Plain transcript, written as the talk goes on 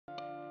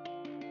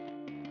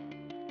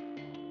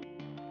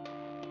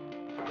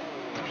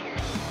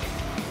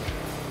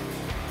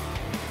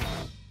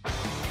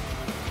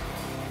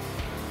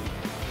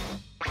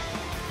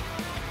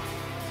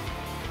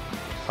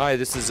Hi,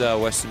 this is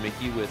Weston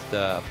Mickey with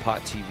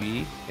Pot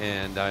TV,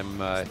 and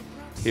I'm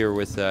here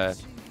with Arnold.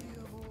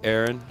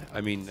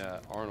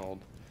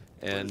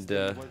 And what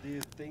are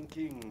you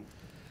thinking?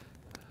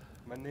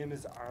 My name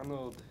is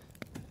Arnold.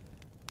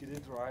 Get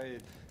it right.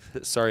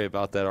 sorry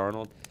about that,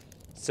 Arnold.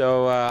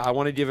 So I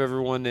want to give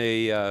everyone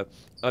a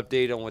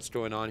update on what's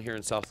going on here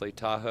in South Lake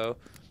Tahoe.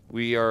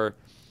 We are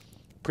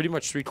pretty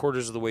much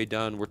 3/4 of the way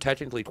done. We're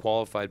technically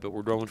qualified, but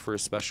we're going for a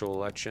special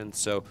election,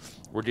 so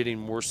we're getting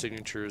more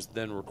signatures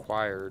than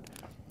required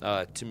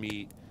to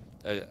meet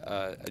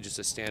just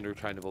a standard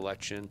kind of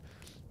election.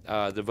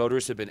 The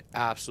voters have been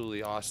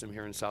absolutely awesome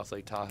here in South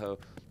Lake Tahoe.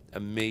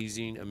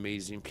 Amazing,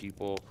 amazing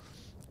people.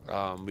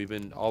 We've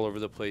been all over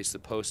the place, the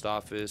post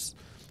office,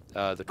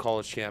 the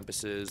college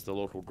campuses, the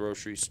local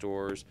grocery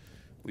stores.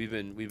 We've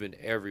been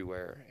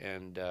everywhere,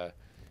 and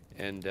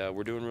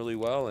we're doing really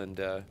well,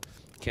 and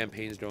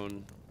campaign's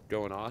going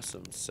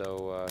awesome.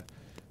 So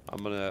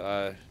I'm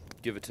gonna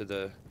give it to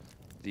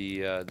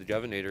the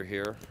governor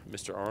here,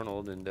 Mr.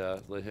 Arnold, and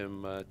let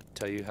him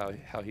tell you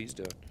how he's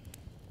doing.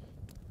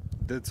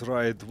 That's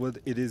right.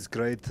 It is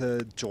great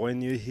to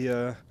join you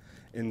here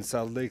in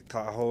South Lake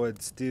Tahoe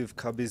at Steve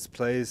Kubby's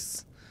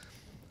place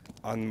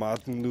on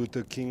Martin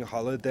Luther King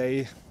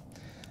holiday,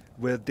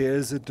 where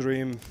there's a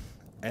dream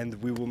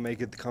and we will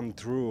make it come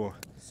true.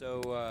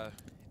 So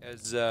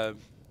as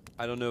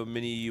I don't know,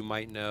 many of you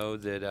might know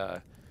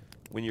that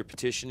when you're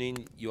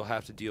petitioning, you'll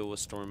have to deal with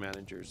store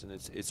managers, and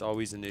it's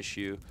always an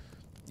issue.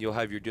 You'll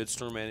have your good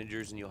store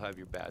managers and you'll have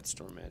your bad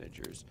store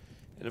managers.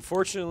 And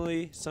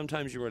unfortunately,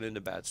 sometimes you run into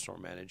bad store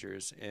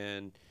managers,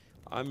 and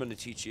I'm going to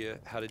teach you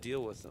how to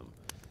deal with them.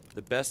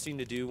 The best thing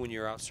to do when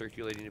you're out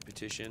circulating a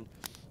petition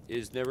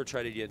is never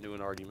try to get into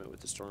an argument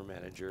with the store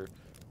manager.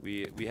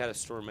 We had a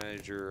store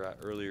manager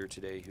earlier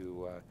today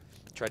who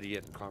tried to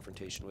get in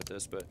confrontation with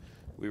us, but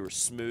we were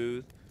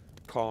smooth,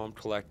 calm,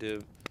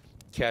 collective,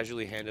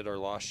 casually handed our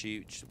law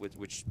sheet,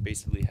 which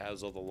basically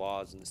has all the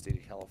laws in the state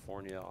of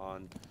California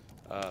on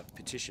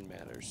petition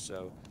matters.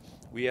 So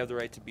we have the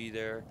right to be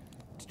there.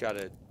 Just got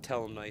to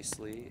tell them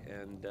nicely,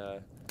 and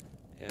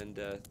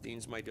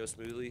things might go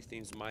smoothly.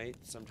 Things might.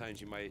 Sometimes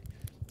you might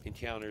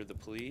encounter the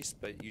police,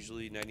 but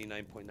usually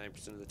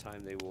 99.9% of the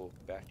time they will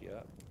back you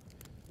up.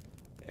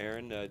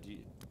 Aaron,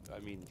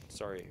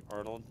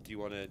 Arnold, do you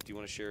want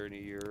to share any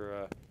of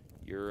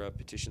your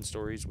petition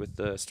stories with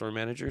the store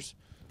managers?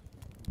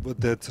 Well,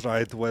 that's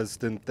right,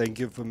 Weston. Thank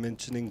you for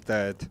mentioning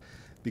that,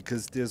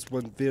 because there's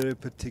one very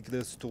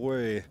particular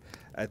story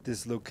at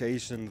this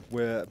location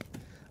where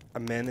a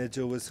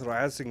manager was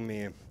harassing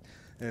me,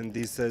 and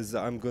he says,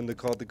 "I'm going to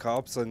call the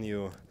cops on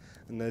you."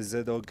 And I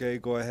said, "Okay,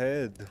 go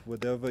ahead,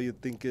 whatever you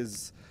think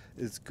is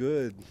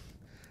good."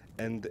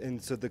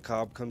 And so the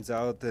cop comes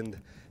out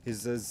and he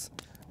says,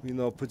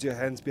 "Put your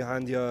hands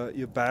behind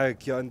your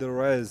back, you're under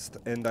arrest."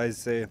 And I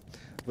say,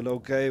 "Well,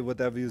 okay,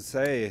 whatever you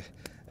say."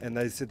 And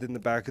I sit in the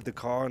back of the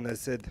car and I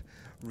said,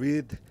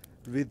 read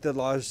the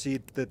law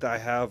sheet that I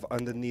have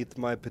underneath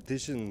my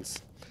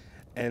petitions.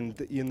 And,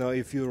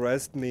 if you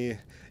arrest me,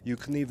 you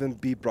can even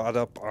be brought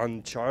up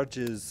on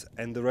charges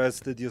and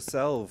arrested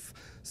yourself.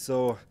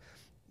 So,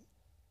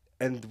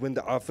 and when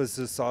the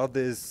officer saw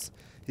this,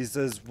 he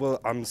says,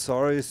 "Well, I'm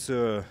sorry,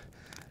 sir.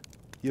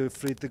 You're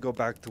free to go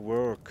back to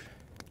work."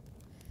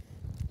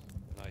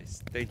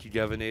 Nice. Thank you,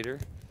 Governor.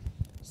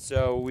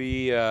 So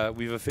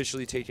we've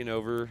officially taken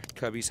over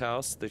Kubby's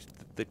house,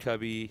 the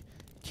Kubby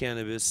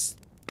Cannabis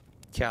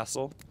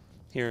Castle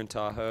here in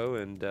Tahoe,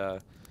 and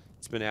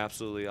it's been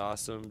absolutely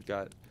awesome.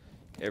 Got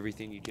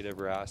everything you could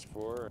ever ask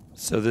for.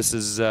 So this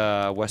is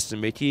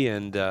Weston Mickey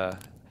and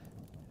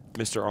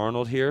Mr.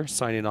 Arnold here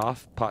signing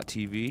off. Pot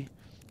TV,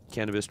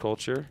 Cannabis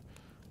Culture.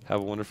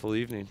 Have a wonderful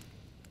evening.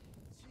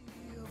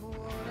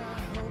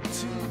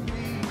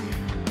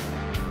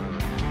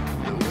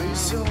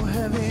 So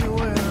heavy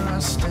where I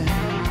stand.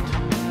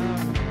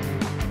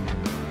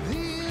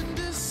 The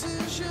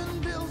indecision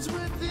builds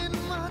within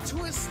my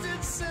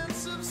twisted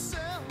sense of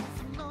self.